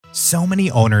So many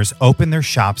owners open their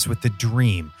shops with the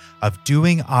dream of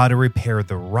doing auto repair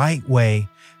the right way,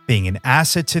 being an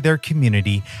asset to their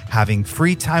community, having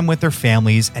free time with their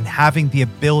families, and having the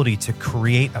ability to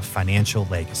create a financial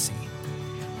legacy.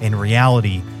 In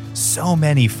reality, so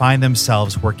many find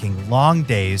themselves working long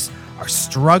days, are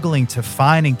struggling to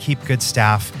find and keep good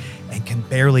staff, and can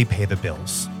barely pay the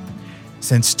bills.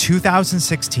 Since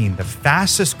 2016, the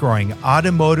fastest growing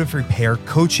automotive repair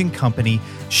coaching company,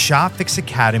 ShopFix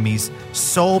Academy's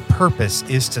sole purpose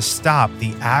is to stop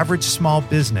the average small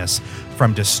business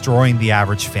from destroying the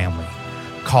average family.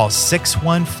 Call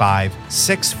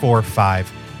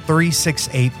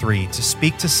 615-645-3683 to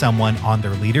speak to someone on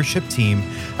their leadership team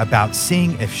about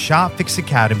seeing if ShopFix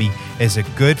Academy is a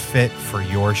good fit for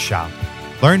your shop.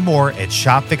 Learn more at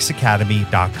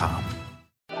shopfixacademy.com.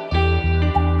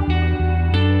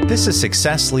 This is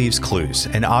Success Leaves Clues,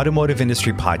 an automotive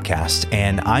industry podcast,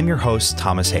 and I'm your host,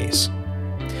 Thomas Hayes.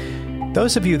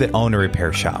 Those of you that own a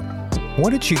repair shop,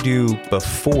 what did you do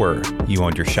before you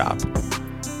owned your shop?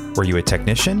 Were you a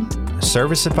technician, a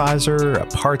service advisor, a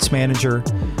parts manager?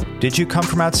 Did you come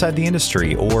from outside the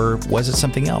industry, or was it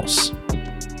something else?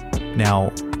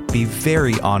 Now, be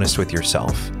very honest with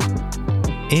yourself.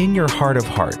 In your heart of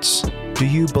hearts, do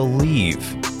you believe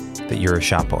that you're a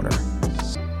shop owner?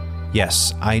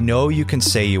 Yes, I know you can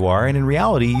say you are, and in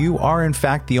reality, you are in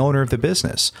fact the owner of the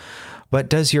business. But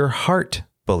does your heart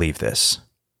believe this?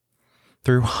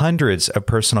 Through hundreds of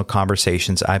personal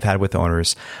conversations I've had with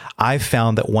owners, I've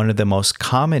found that one of the most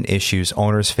common issues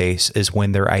owners face is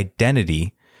when their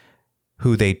identity,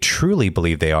 who they truly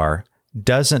believe they are,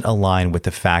 doesn't align with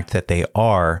the fact that they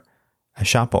are a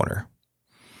shop owner.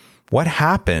 What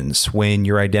happens when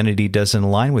your identity doesn't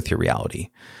align with your reality?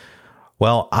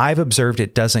 Well, I've observed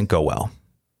it doesn't go well.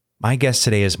 My guest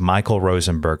today is Michael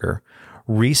Rosenberger,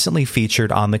 recently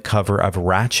featured on the cover of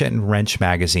Ratchet and Wrench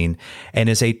magazine, and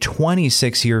is a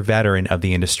 26-year veteran of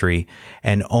the industry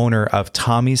and owner of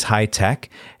Tommy's High Tech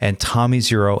and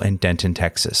Tommy's Euro in Denton,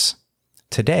 Texas.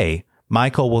 Today,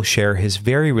 Michael will share his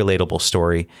very relatable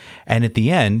story and at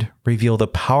the end reveal the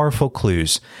powerful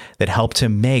clues that helped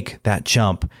him make that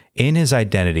jump in his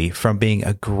identity from being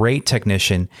a great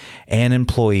technician and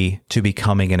employee to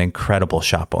becoming an incredible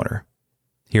shop owner.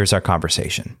 Here's our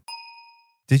conversation.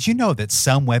 Did you know that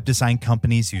some web design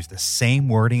companies use the same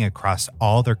wording across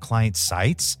all their client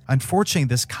sites? Unfortunately,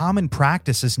 this common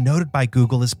practice is noted by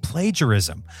Google as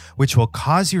plagiarism, which will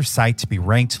cause your site to be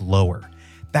ranked lower.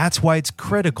 That's why it's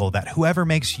critical that whoever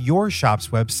makes your shop's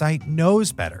website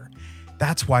knows better.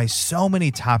 That's why so many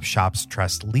top shops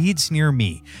trust Leads Near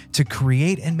Me to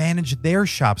create and manage their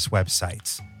shop's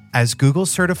websites. As Google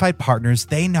certified partners,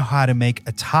 they know how to make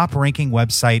a top-ranking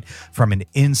website from an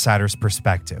insider's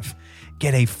perspective.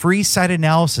 Get a free site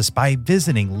analysis by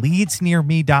visiting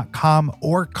leadsnearme.com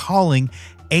or calling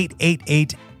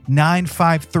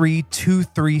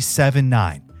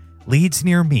 888-953-2379. Leads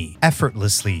Near Me,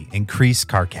 effortlessly increase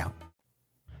car count.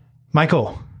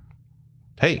 Michael.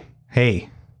 Hey. Hey.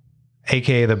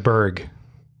 AKA the Berg.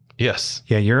 Yes.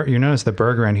 Yeah, you're known as the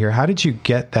Berg around here. How did you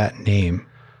get that name?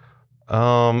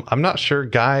 I'm not sure.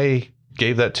 Guy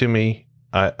gave that to me.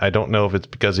 I don't know if it's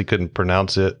because he couldn't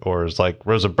pronounce it or it's like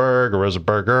Rosenberg or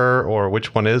Rosenberger or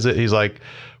which one is it? He's like,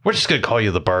 we're just going to call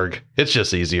you the Berg. It's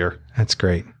just easier. That's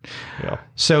great. Yeah.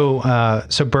 So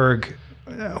Berg,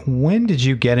 when did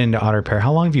you get into auto repair?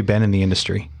 How long have you been in the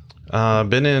industry?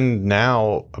 Been in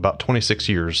now about 26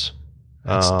 years.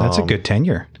 That's a good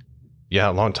tenure. Yeah,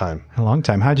 a long time. A long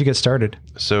time. How'd you get started?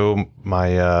 So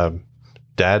my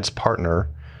dad's partner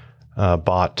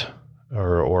bought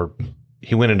or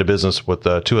he went into business with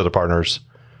two other partners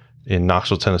in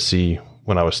Knoxville, Tennessee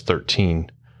when I was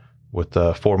 13 with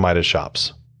 4 Midas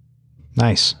shops.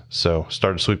 Nice. So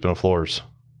started sweeping the floors.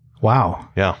 Wow.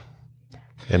 Yeah.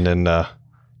 And then kind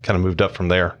of moved up from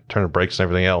there, turning brakes and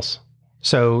everything else.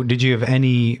 So did you have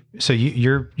any, so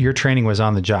your training was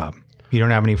on the job. You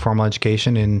don't have any formal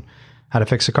education in how to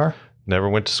fix a car? Never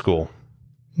went to school.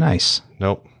 Nice.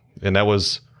 Nope. And that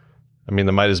was, I mean,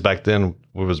 the Midas back then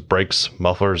was brakes,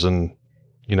 mufflers, and,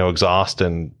 exhaust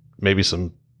and maybe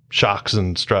some shocks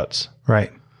and struts.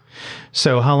 Right.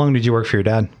 So how long did you work for your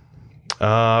dad?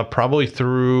 Probably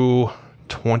through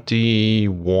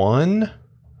 21, I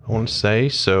want to say.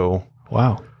 So,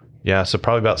 wow. Yeah. So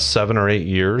probably about 7 or 8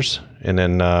 years, and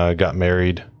then, got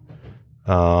married,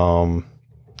 and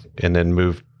then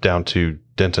moved down to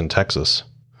Denton, Texas.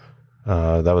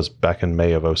 That was back in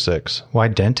May of 2006. Why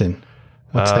Denton?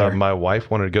 What's there? My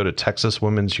wife wanted to go to Texas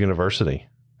Women's University.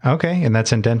 Okay. And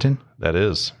that's in Denton? That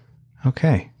is.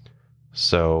 Okay.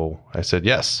 So I said,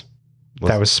 yes.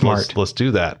 That was smart. Let's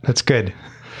do that. That's good.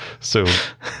 So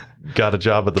got a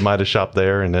job at the Midas shop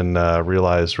there, and then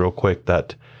realized real quick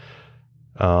that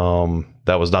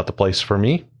that was not the place for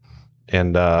me.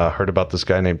 And heard about this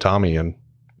guy named Tommy, and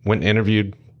went and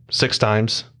interviewed 6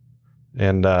 times,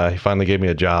 and he finally gave me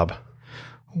a job.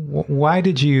 Why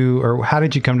did you, or how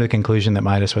did you come to the conclusion that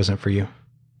Midas wasn't for you?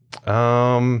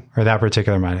 Or that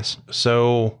particular Midas?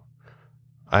 So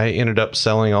I ended up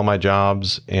selling all my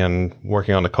jobs and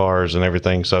working on the cars and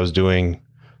everything. So I was doing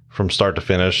from start to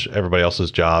finish everybody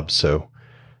else's jobs. So,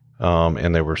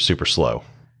 and they were super slow.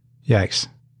 Yikes.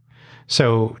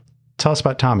 So tell us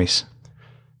about Tommy's.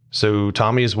 So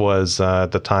Tommy's was,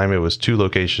 at the time, it was 2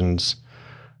 locations.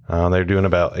 They were doing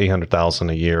about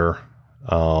 $800,000 a year.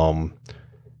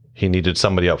 He needed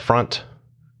somebody up front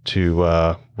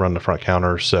to run the front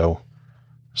counter. So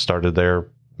started there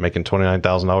making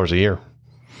 $29,000 a year.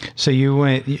 So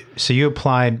you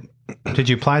applied, did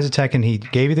you apply as a tech and he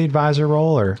gave you the advisor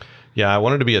role, or? Yeah, I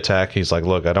wanted to be a tech. He's like,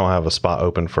 look, I don't have a spot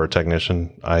open for a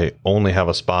technician. I only have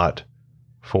a spot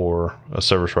for a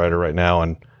service writer right now,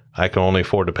 and I can only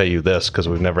afford to pay you this because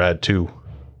we've never had 2.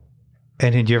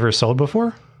 And had you ever sold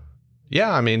before?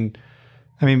 Yeah, I mean,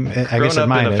 I guess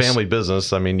growing up in a family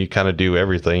business, I mean, you kind of do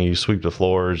everything. You sweep the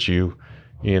floors, you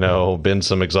bend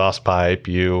some exhaust pipe,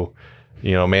 you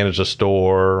manage a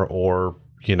store, or,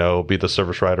 be the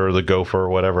service writer or the gopher or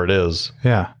whatever it is.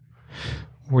 Yeah.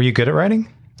 Were you good at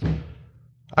writing?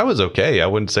 I was okay. I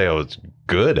wouldn't say I was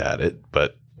good at it,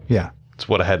 but yeah, it's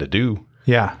what I had to do.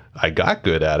 Yeah. I got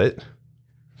good at it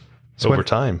over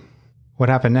time. What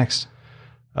happened next?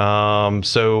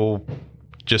 So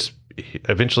just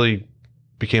eventually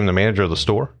became the manager of the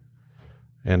store,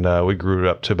 and we grew it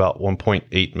up to about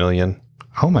 1.8 million.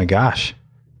 Oh my gosh.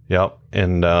 Yep.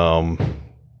 And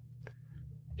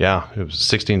yeah, it was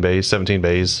 16 bays, 17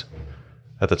 bays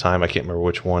at the time. I can't remember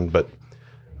which one, but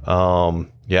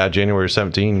yeah, January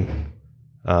 17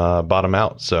 bought them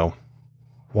out. So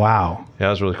wow. Yeah, it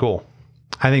was really cool.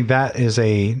 I think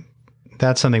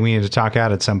that's something we need to talk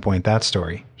out at some point, that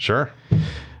story. Sure.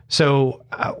 So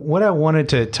what I wanted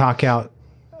to talk out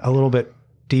a little bit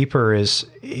deeper is,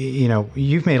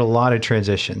 you've made a lot of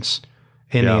transitions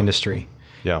in the industry.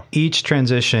 Yeah. Each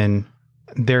transition,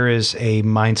 there is a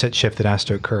mindset shift that has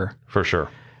to occur. For sure.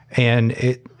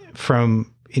 And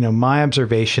from my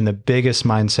observation, the biggest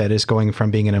mindset is going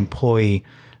from being an employee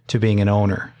to being an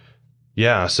owner.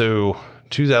 Yeah. So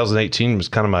 2018 was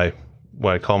kind of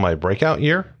what I call my breakout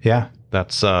year. Yeah.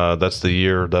 That's the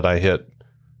year that I hit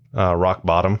rock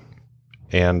bottom.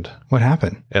 And what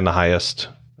happened? And the highest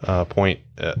point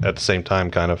at the same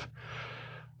time, kind of.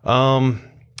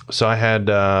 So I'd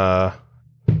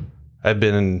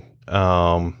been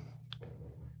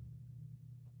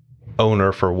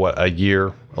owner for a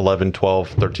year, 11, 12,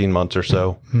 13 months or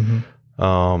so.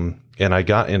 Mm-hmm. And I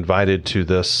got invited to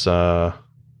this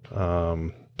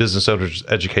business owners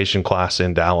education class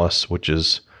in Dallas, which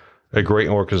is a great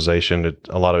organization.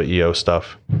 A lot of EO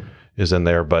stuff is in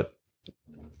there, but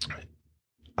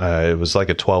it was like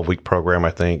a 12-week program,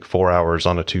 I think, 4 hours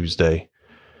on a Tuesday.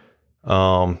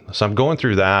 So I'm going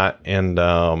through that, and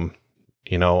I'm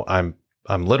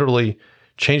literally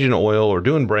changing oil or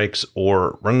doing brakes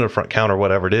or running the front counter,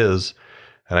 whatever it is,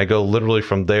 and I go literally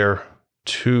from there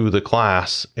to the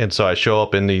class, and so I show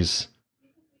up in these,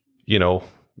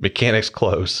 mechanics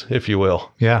clothes, if you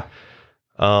will. Yeah.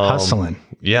 Hustling.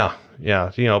 Yeah.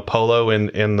 Yeah. Polo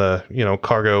in the,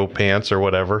 cargo pants or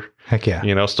whatever. Heck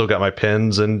yeah. Still got my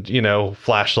pens and,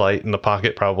 flashlight in the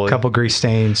pocket, probably. Couple grease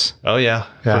stains. Oh yeah,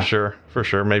 for sure. For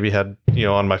sure. Maybe had,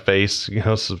 on my face,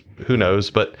 so who knows,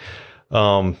 but,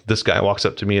 this guy walks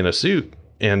up to me in a suit,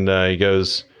 and, he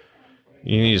goes,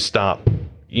 you need to stop,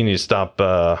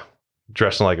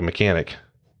 dressing like a mechanic.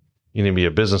 You need to be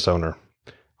a business owner.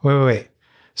 Wait.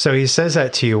 So he says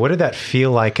that to you. What did that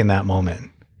feel like in that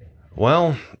moment?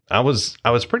 Well, I was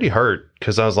pretty hurt,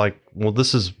 because I was like, well,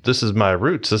 this is my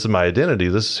roots. This is my identity.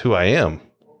 This is who I am.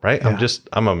 Right. Yeah.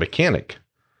 I'm a mechanic.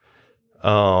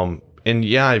 And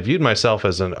yeah, I viewed myself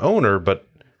as an owner, but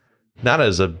not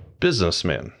as a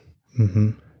businessman.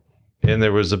 Mm-hmm. And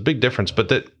there was a big difference, but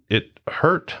that it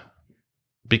hurt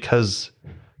because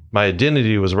my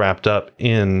identity was wrapped up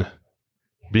in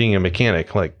being a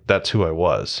mechanic. Like, that's who I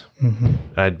was. Mm-hmm.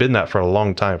 I'd been that for a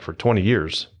long time, for 20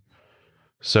 years.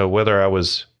 So whether I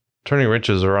was turning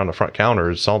wrenches or on the front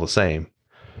counter, it's all the same.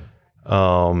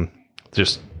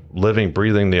 Just living,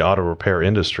 breathing the auto repair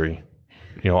industry.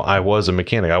 I was a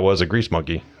mechanic. I was a grease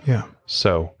monkey. Yeah.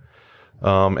 So,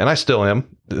 and I still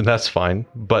am, and that's fine.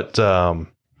 But,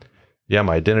 yeah,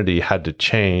 my identity had to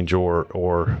change,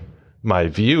 or my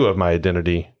view of my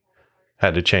identity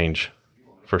had to change,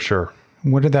 for sure.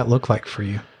 What did that look like for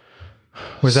you?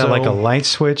 Was that like a light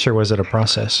switch or was it a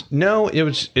process? No,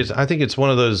 I think it's one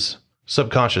of those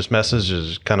subconscious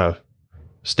messages kind of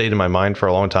stayed in my mind for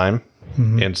a long time.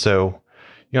 Mm-hmm. And so,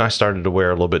 I started to wear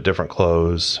a little bit different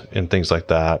clothes and things like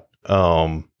that.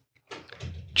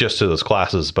 Just to those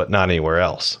classes, but not anywhere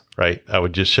else. Right. I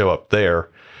would just show up there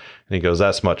and he goes,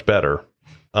 that's much better.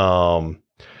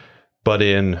 But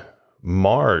in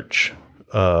March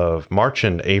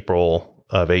and April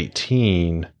of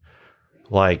 18,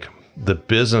 like the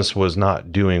business was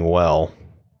not doing well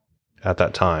at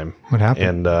that time. What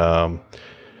happened? And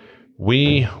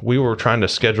we were trying to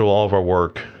schedule all of our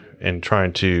work and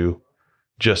trying to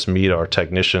just meet our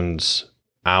technicians'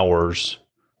 hours,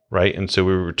 right? And so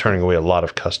we were turning away a lot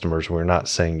of customers. We were not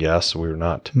saying yes. We were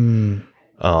not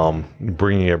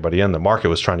bringing everybody in. The market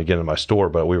was trying to get into my store,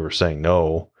 but we were saying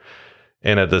no.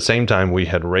 And at the same time, we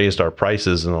had raised our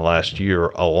prices in the last year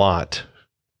a lot,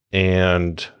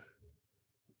 and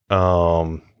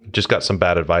just got some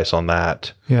bad advice on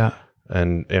that. Yeah,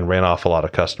 and ran off a lot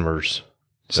of customers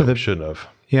that we shouldn't have.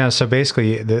 Yeah, so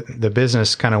basically, the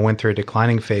business kind of went through a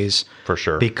declining phase for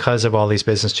sure because of all these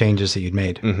business changes that you'd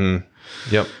made. Mm-hmm.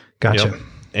 Yep, gotcha. Yep.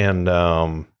 And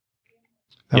that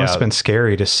must have been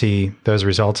scary to see those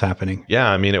results happening. Yeah,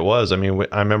 I mean, it was. I mean,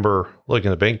 I remember looking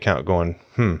at the bank account, going,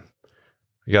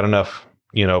 you got enough,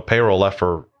 payroll left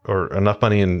for, or enough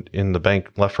money in the bank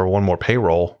left for one more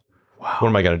payroll. Wow. What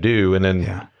am I going to do? And then,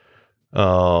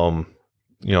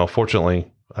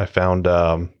 fortunately, I found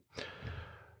a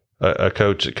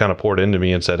coach that kind of poured into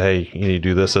me and said, hey, you need to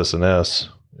do this, this, and this.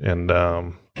 And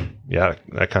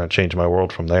that kind of changed my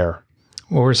world from there.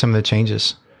 What were some of the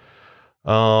changes?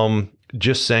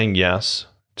 Just saying yes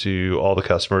to all the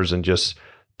customers and just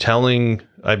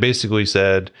I basically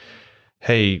said,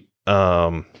 hey,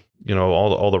 all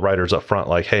the writers up front,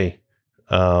 like, hey,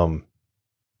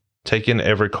 take in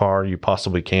every car you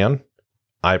possibly can.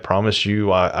 I promise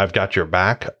you, I've got your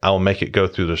back. I'll make it go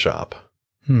through the shop.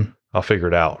 I'll figure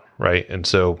it out. Right. And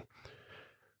so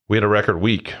we had a record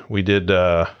week. We did,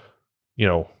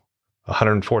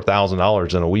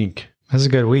 $104,000 in a week. That's a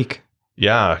good week.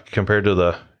 Yeah. Compared to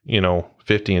the,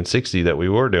 50 and 60 that we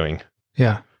were doing.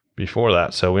 Yeah. Before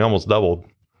that. So we almost doubled.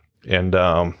 And,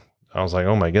 I was like,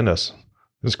 oh my goodness,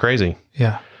 it's crazy.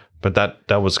 Yeah. But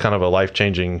that was kind of a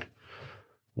life-changing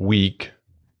week.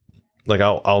 Like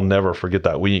I'll never forget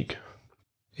that week.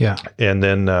 Yeah. And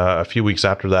then a few weeks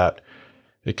after that,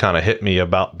 it kind of hit me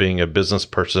about being a business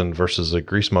person versus a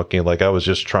grease monkey. Like I was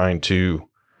still trying to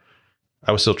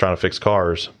fix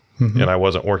cars, and I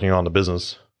wasn't working on the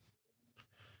business.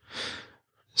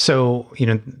 So,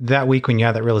 that week when you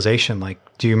had that realization, like,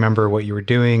 do you remember what you were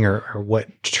doing or what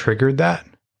triggered that?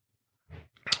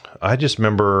 I just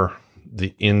remember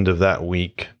the end of that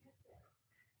week.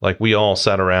 Like we all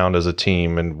sat around as a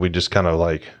team and we just kind of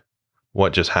like,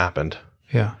 what just happened?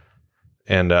 Yeah.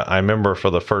 And I remember for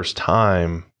the first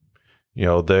time,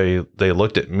 they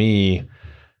looked at me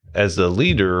as the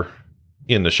leader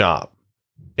in the shop.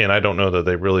 And I don't know that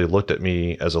they really looked at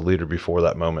me as a leader before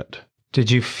that moment.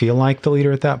 Did you feel like the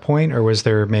leader at that point, or was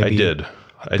there maybe? I did.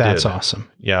 That's awesome.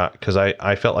 Yeah, because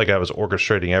I felt like I was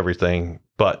orchestrating everything,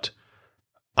 but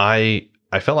I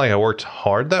felt like I worked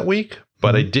hard that week,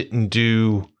 but I didn't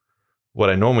do what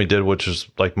I normally did, which is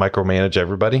like micromanage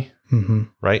everybody.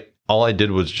 Right. All I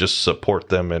did was just support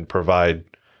them and provide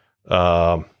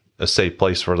a safe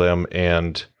place for them,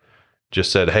 and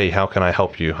just said, hey, how can I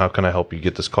help you? How can I help you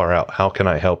get this car out? How can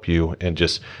I help you? And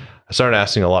I started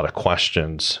asking a lot of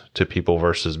questions to people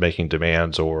versus making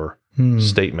demands or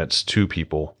statements to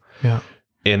people. Yeah.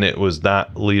 And it was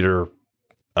that leadership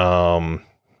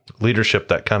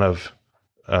that kind of,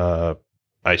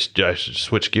 I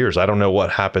switched gears. I don't know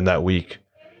what happened that week,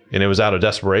 and it was out of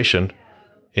desperation,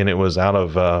 and it was out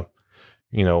of,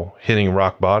 hitting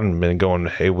rock bottom and going,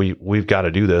 hey, we've got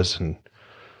to do this, and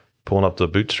pulling up the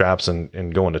bootstraps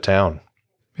and going to town.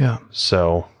 Yeah.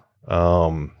 So,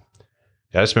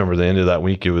 I just remember the end of that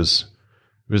week. It was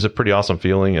a pretty awesome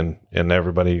feeling, and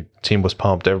team was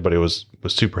pumped. Everybody was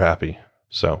super happy.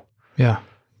 So yeah,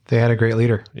 they had a great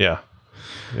leader. Yeah.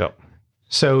 Yep.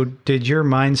 So did your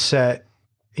mindset,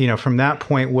 from that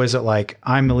point, was it like,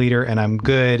 I'm the leader and I'm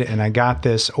good and I got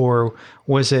this, or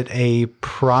was it a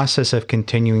process of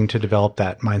continuing to develop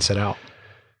that mindset out?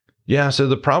 Yeah. So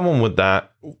the problem with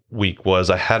that week was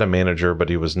I had a manager, but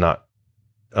he was not,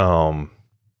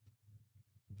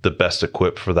 the best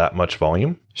equipped for that much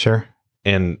volume. Sure.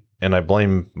 And I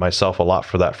blame myself a lot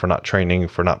for that, for not training,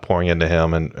 for not pouring into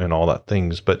him and all that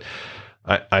things. But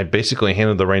I basically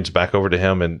handed the reins back over to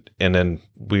him, and then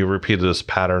we repeated this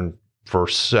pattern for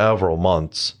several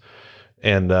months.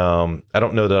 And I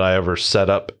don't know that I ever set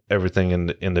up everything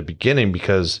in the beginning,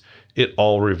 because it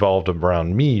all revolved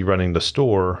around me running the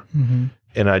store. Mm-hmm.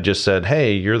 And I just said,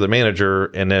 hey, you're the manager.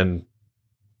 And then,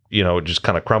 it just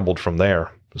kind of crumbled from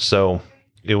there. So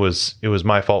it was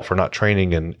my fault for not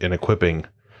training and equipping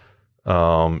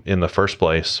in the first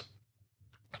place.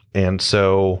 And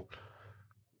so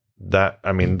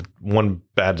one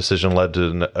bad decision led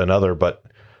to another. But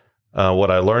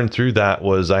what I learned through that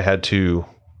was I had to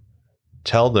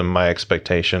tell them my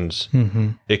expectations,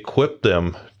 equip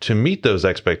them to meet those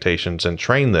expectations, and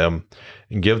train them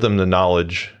and give them the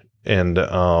knowledge and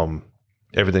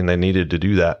everything they needed to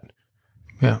do that.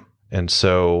 Yeah. And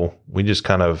so we just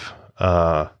kind of,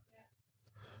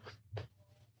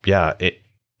 it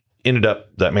ended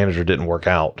up that manager didn't work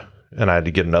out, and I had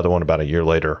to get another one about a year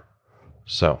later.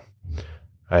 So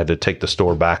I had to take the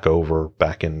store back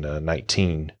in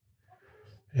 19.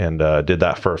 And did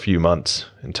that for a few months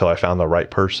until I found the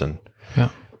right person.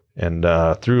 Yeah. And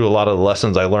through a lot of the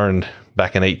lessons I learned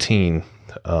back in 18,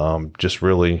 just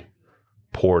really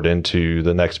poured into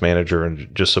the next manager and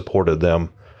just supported them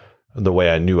the way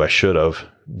I knew I should have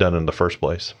done in the first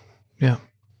place. Yeah.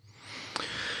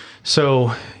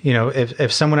 So,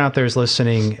 if someone out there is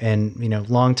listening and,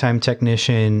 longtime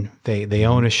technician, they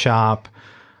own a shop,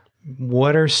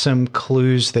 what are some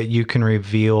clues that you can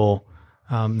reveal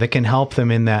that can help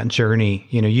them in that journey?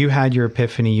 You had your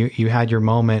epiphany, you had your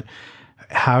moment.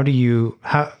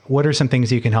 What are some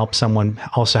things you can help someone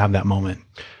also have that moment?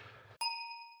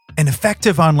 An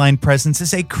effective online presence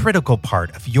is a critical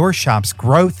part of your shop's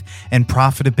growth and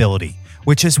profitability,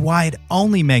 which is why it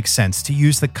only makes sense to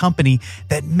use the company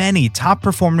that many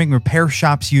top-performing repair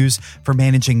shops use for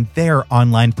managing their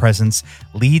online presence,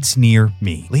 Leads Near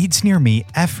Me. Leads Near Me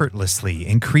effortlessly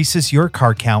increases your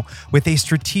car count with a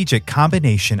strategic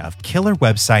combination of killer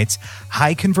websites,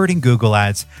 high-converting Google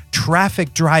ads,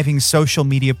 traffic-driving social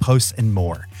media posts, and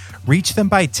more. Reach them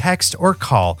by text or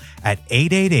call at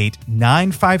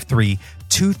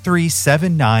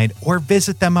 888-953-2379 or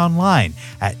visit them online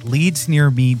at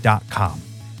leadsnearme.com.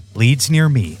 Leads Near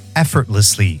Me,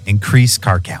 effortlessly increase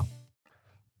car count.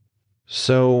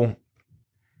 So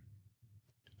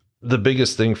the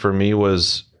biggest thing for me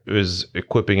was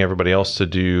equipping everybody else to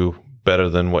do better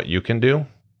than what you can do.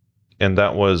 And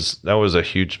that was a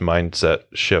huge mindset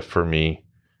shift for me.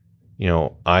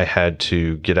 I had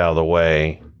to get out of the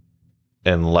way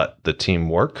and let the team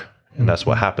work. And that's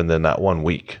what happened in that 1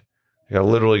 week. I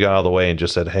literally got out of the way and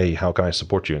just said, hey, how can I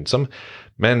support you? And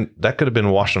that could have been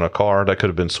washing a car. That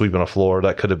could have been sweeping a floor.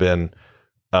 That could have been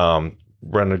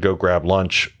running to go grab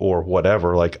lunch or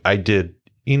whatever. Like, I did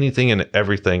anything and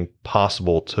everything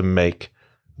possible to make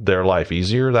their life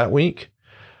easier that week,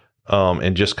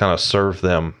 and just kind of serve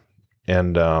them.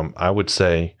 And I would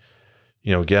say,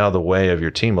 get out of the way of your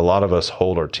team. A lot of us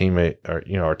hold our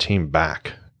our team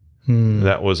back.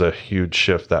 That was a huge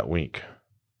shift that week.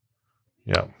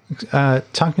 Yeah.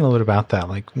 Talking a little bit about that,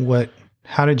 like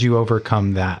how did you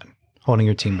overcome that, holding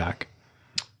your team back?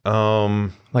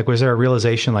 Like, was there a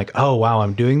realization like, oh, wow,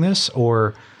 I'm doing this?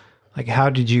 Or like, how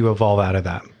did you evolve out of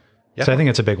that? Yeah. So I think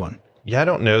it's a big one. Yeah. I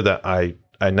don't know that I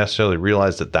necessarily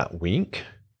realized it that week.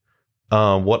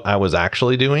 What I was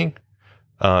actually doing,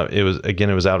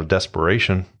 it was out of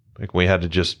desperation. Like,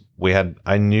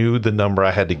 I knew the number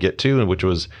I had to get to, which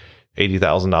was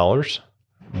 $80,000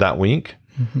 that week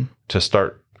to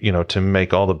start, to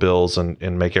make all the bills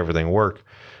and make everything work.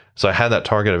 So I had that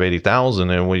target of 80,000.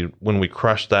 And when we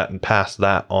crushed that and passed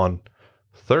that on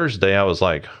Thursday, I was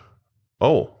like,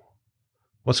 oh,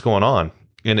 what's going on?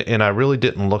 And I really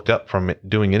didn't look up from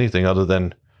doing anything other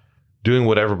than doing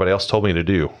what everybody else told me to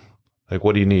do. Like,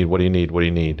 what do you need? What do you need? What do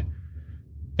you need?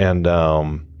 And,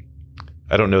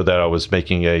 I don't know that I was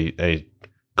making a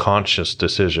conscious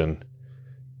decision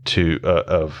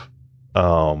of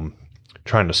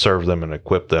trying to serve them and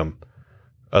equip them,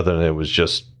 other than it was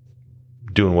just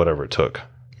doing whatever it took.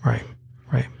 Right.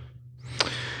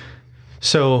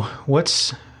 So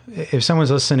if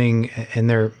someone's listening and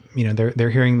they're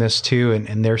hearing this too,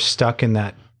 and they're stuck in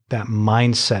that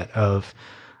mindset of,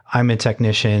 I'm a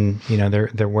technician,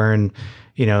 they're wearing,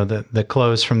 the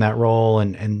clothes from that role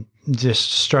and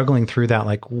just struggling through that.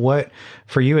 Like, what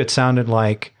for you, it sounded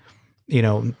like,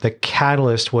 the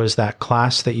catalyst was that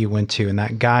class that you went to and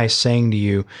that guy saying to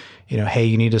you, hey,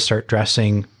 you need to start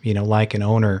dressing, like an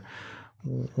owner.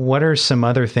 What are some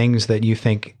other things that you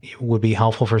think would be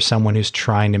helpful for someone who's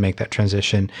trying to make that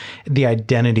transition, the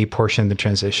identity portion of the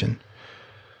transition?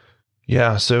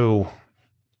 Yeah. So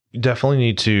you definitely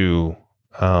need to,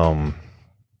 oh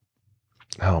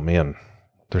man,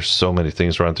 there's so many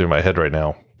things running through my head right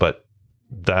now, but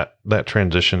that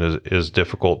transition is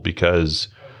difficult because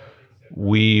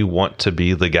we want to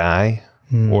be the guy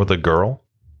or the girl.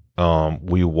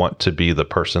 We want to be the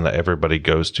person that everybody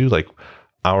goes to. Like,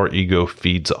 our ego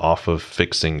feeds off of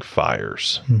fixing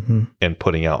fires and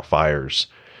putting out fires.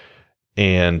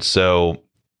 And so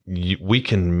we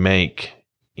can make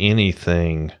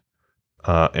anything,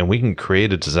 and we can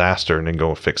create a disaster and then go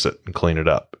and fix it and clean it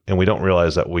up. And we don't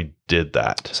realize that we did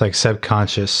that. It's like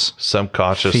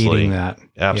subconsciously feeding that.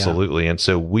 Absolutely. Yeah. And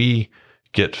so we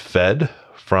get fed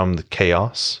from the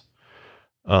chaos.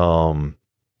 And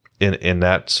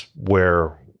that's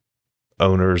where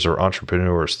owners or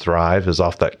entrepreneurs thrive, is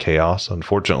off that chaos.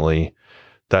 Unfortunately,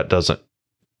 that doesn't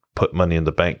put money in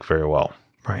the bank very well.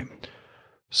 Right.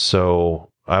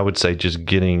 So I would say just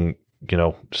getting,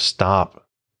 stop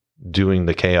doing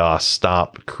the chaos,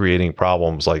 stop creating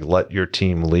problems, like let your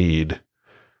team lead.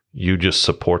 You just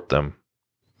support them.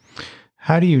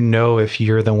 How do you know if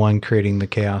you're the one creating the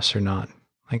chaos or not?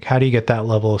 Like, how do you get that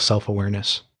level of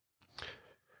self-awareness?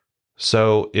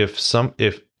 So if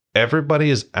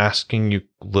everybody is asking you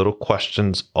little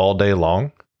questions all day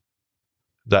long,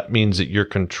 that means that you're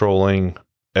controlling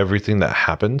everything that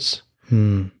happens,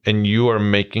 and you are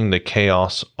making the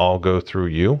chaos all go through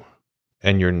you,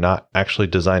 and you're not actually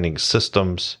designing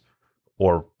systems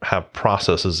or have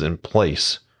processes in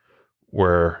place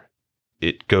where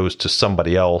it goes to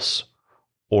somebody else,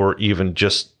 or even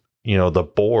just,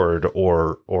 the board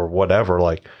or whatever,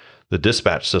 like the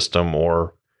dispatch system,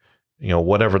 or,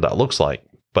 whatever that looks like.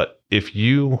 But if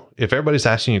everybody's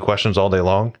asking you questions all day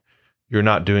long, you're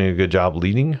not doing a good job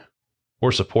leading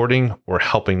or supporting or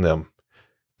helping them,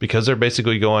 because they're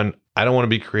basically going, I don't want to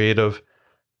be creative.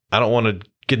 I don't want to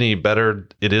get any better.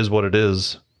 It is what it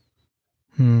is.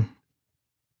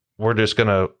 We're just going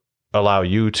to allow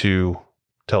you to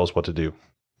tell us what to do.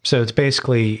 So it's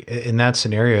basically, in that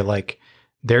scenario, like,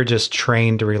 they're just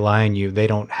trained to rely on you. They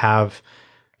don't have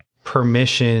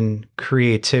permission,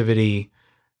 creativity,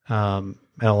 and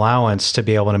allowance to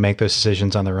be able to make those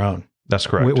decisions on their own. That's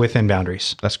correct. Within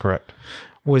boundaries. That's correct.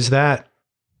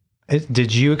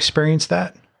 Did you experience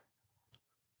that?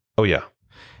 Oh yeah.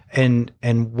 And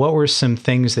what were some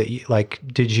things that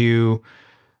did you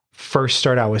first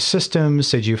start out with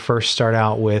systems? Did you first start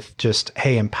out with just,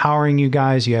 hey, empowering you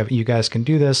guys, you guys can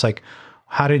do this? Like,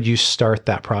 how did you start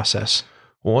that process?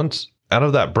 Once out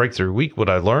of that breakthrough week, what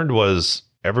I learned was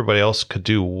everybody else could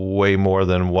do way more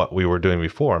than what we were doing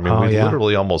before. I mean, we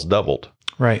literally almost doubled.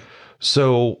 Right.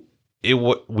 So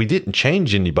we didn't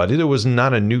change anybody. There was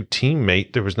not a new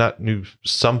teammate. There was not new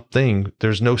something.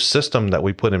 There's no system that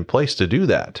we put in place to do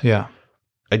that. Yeah.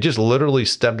 I just literally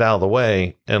stepped out of the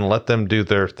way and let them do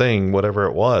their thing, whatever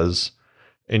it was,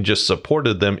 and just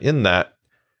supported them in that.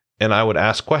 And I would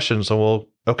ask questions. So, well,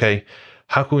 okay,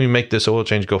 how can we make this oil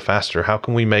change go faster? How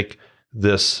can we make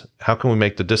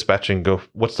the dispatching go?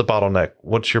 What's the bottleneck?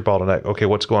 What's your bottleneck? Okay,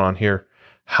 what's going on here?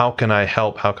 How can I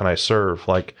help? How can I serve?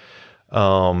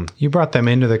 You brought them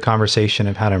into the conversation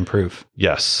of how to improve.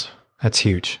 Yes. That's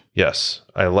huge. Yes.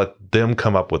 I let them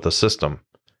come up with a system.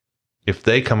 If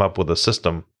they come up with a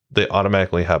system, they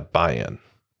automatically have buy-in.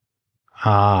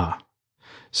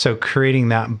 So creating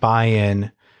that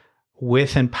buy-in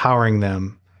with empowering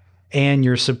them, and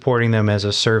you're supporting them as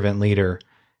a servant leader,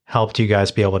 helped you guys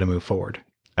be able to move forward.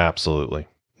 Absolutely.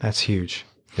 That's huge.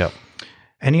 Yep.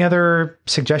 Any other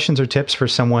suggestions or tips for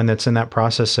someone that's in that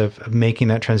process of making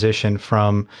that transition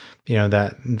from,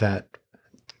 that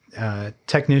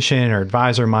technician or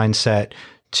advisor mindset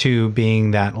to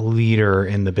being that leader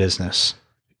in the business?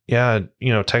 Yeah.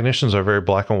 Technicians are very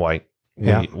black and white.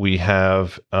 Yeah. We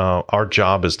have, our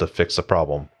job is to fix the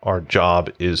problem. Our job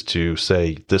is to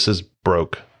say, this is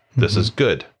broke. This is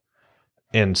good.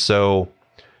 And so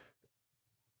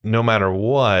no matter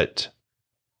what,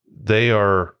 they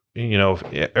are, if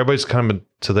everybody's coming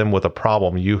to them with a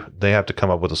problem, they have to come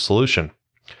up with a solution.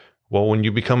 Well, when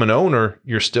you become an owner,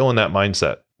 you're still in that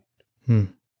mindset.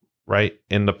 Right.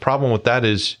 And the problem with that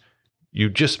is you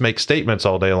just make statements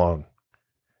all day long.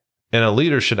 And a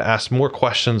leader should ask more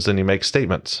questions than he makes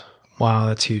statements. Wow,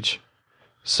 that's huge.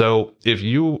 So if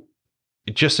you,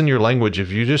 just in your language, if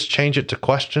you just change it to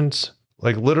questions,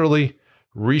 like literally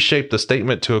reshape the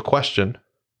statement to a question,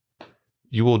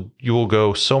 you will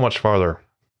go so much farther.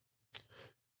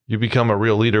 You become a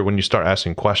real leader when you start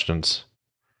asking questions.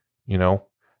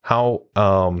 How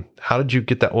did you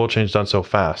get that oil change done so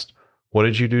fast? What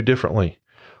did you do differently?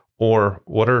 Or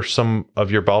what are some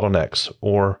of your bottlenecks?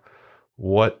 Or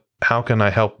how can I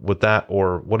help with that?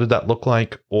 Or what did that look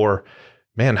like? Or,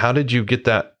 man, how did you get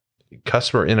that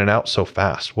customer in and out so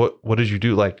fast? What did you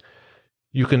do? Like,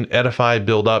 you can edify,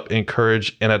 build up,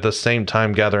 encourage, and at the same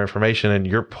time gather information, and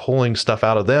you're pulling stuff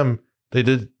out of them they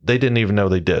didn't even know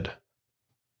they did.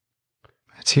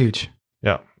 That's huge.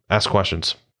 Yeah. Ask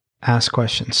questions. Ask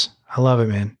questions. I love it,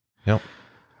 man. Yep.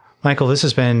 Michael, this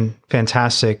has been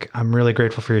fantastic. I'm really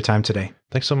grateful for your time today.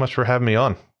 Thanks so much for having me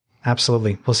on.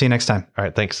 Absolutely. We'll see you next time. All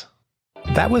right. Thanks.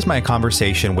 That was my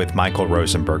conversation with Michael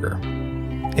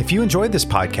Rosenberger. If you enjoyed this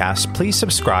podcast, please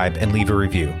subscribe and leave a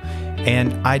review.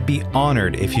 And I'd be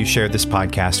honored if you shared this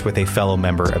podcast with a fellow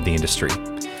member of the industry.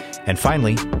 And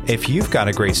finally, if you've got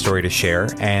a great story to share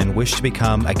and wish to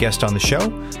become a guest on the show,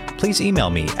 please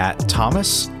email me at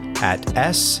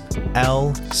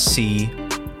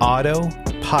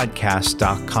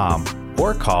thomas@slcautopodcast.com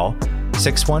or call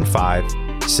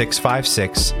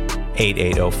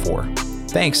 615-656-8804.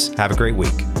 Thanks. Have a great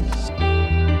week.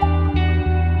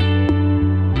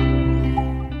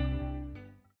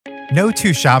 No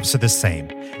two shops are the same.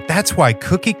 That's why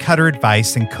cookie cutter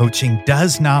advice and coaching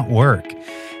does not work.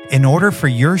 In order for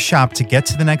your shop to get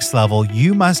to the next level,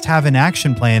 you must have an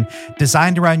action plan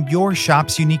designed around your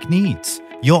shop's unique needs.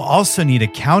 You'll also need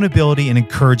accountability and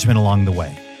encouragement along the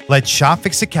way. Let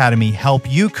ShopFix Academy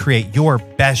help you create your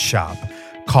best shop.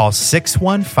 Call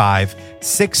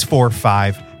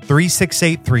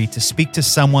 615-645-3683 to speak to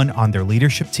someone on their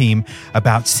leadership team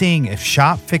about seeing if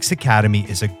ShopFix Academy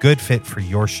is a good fit for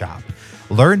your shop.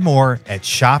 Learn more at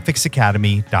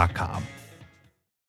shopfixacademy.com.